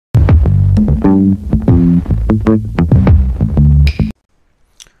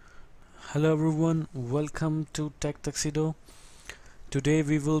Hello everyone, welcome to Tech Tuxedo. Today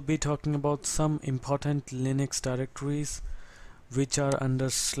we will be talking about some important Linux directories which are under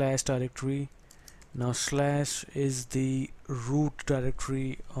slash directory. Now slash is the root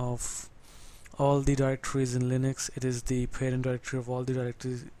directory of all the directories in Linux. It is the parent directory of all the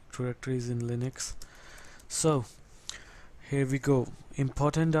directories in Linux. So here we go.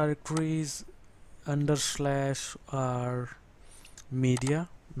 Important directories under slash are media.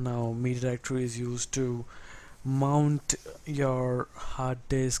 Now media directory is used to mount your hard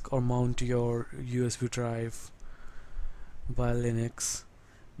disk or mount your USB drive by Linux.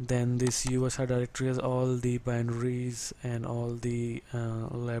 Then this USR directory has all the binaries and all the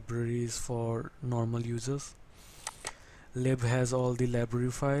libraries for normal users. Lib has all the library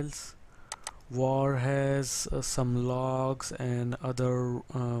files. Var has some logs and other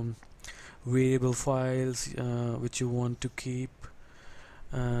variable files which you want to keep,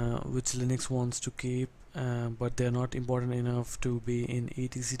 which Linux wants to keep, but they're not important enough to be in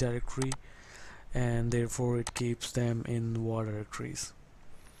etc directory, and therefore it keeps them in var directories.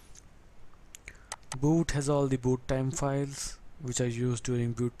 Boot has all the boot time files which are used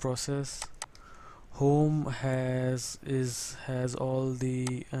during boot process. Home has all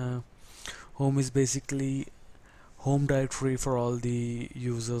the home is basically home directory for all the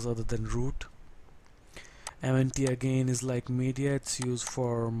users other than root. MNT again is like media, it's used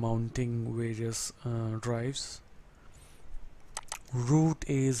for mounting various drives. Root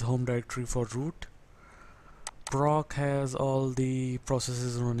is home directory for root. Proc has all the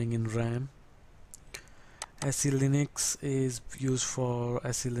processes running in RAM. SE Linux is used for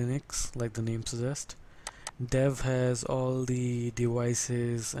SE Linux, like the name suggests. Dev has all the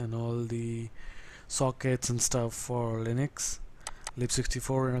devices and all the sockets and stuff for Linux.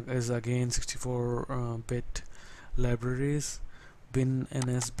 Lib64 is again 64-bit libraries. Bin and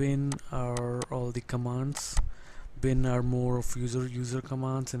sbin are all the commands. Bin are more of user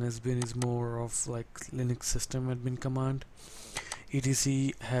commands, and sbin is more of like Linux system admin command.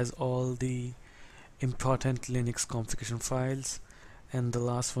 etc has all the important Linux configuration files, and the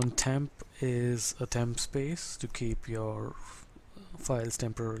last one, temp, is a temp space to keep your files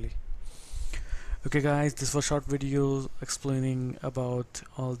temporarily. Okay guys, this was a short video explaining about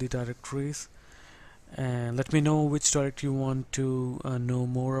all the directories, and let me know which directory you want to know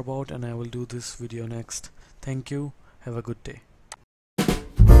more about, and I will do this video next. Thank you, have a good day.